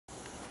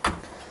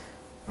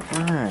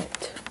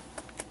Alright.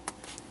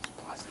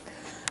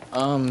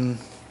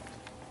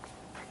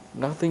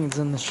 Nothing's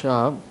in the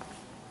shop,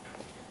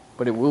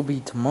 but it will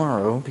be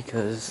tomorrow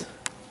because,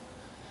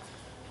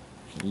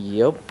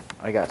 yep,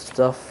 I got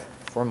stuff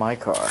for my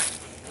car.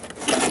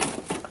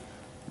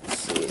 Let's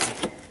see.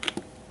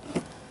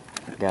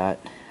 I got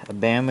a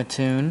Bama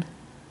tune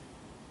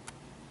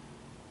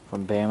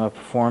from Bama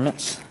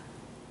Performance.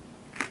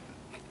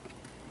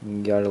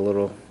 You got a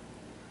little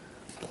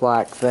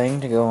plaque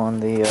thing to go on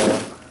the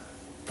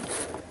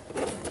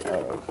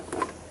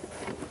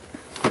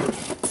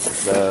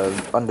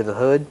under the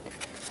hood.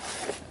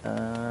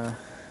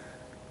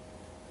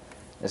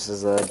 This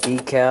is a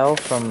decal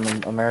from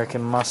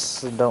American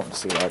Muscle. Don't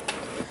see that.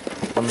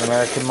 From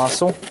American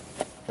Muscle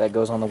that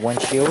goes on the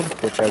windshield,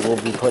 which I will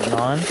be putting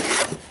on.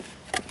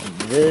 And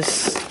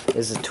this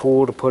is a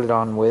tool to put it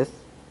on with.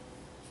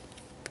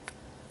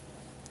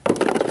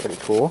 Pretty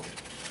cool.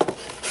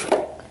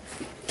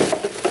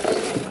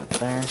 Right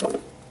there.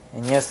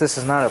 And yes, this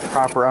is not a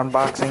proper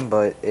unboxing,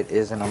 but it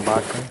is an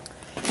unboxing.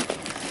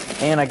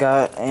 And I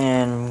got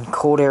an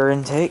cold air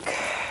intake.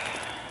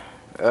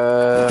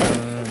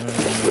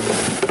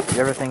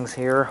 Everything's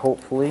here,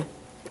 hopefully.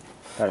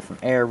 Got it from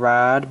Air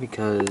Ride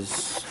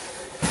because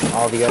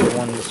all the other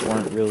ones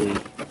weren't really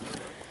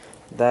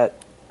that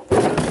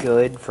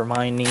good for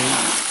my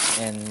needs,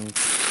 and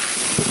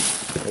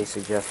they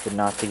suggested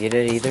not to get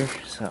it either.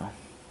 So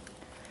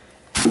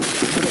the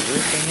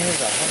weird thing is,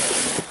 I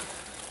haven't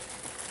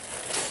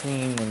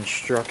seen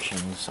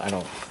instructions, I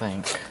don't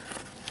think.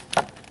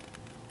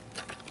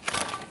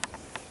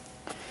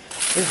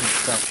 There's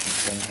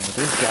instructions in here.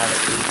 There's gotta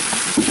be.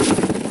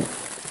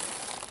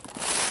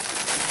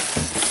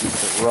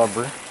 Piece of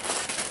rubber.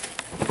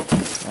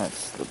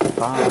 That's the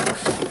box.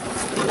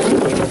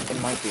 It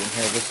might be in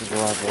here. This is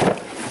where all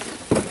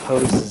the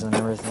hoses and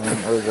everything,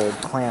 or the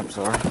clamps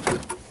are.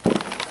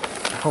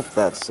 I hope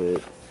that's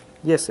it.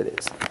 Yes, it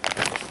is.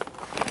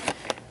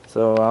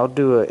 So I'll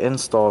do an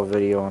install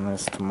video on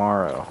this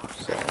tomorrow.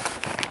 So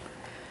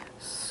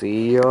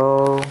see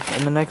y'all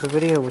in the next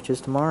video, which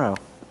is tomorrow.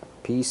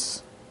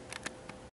 Peace.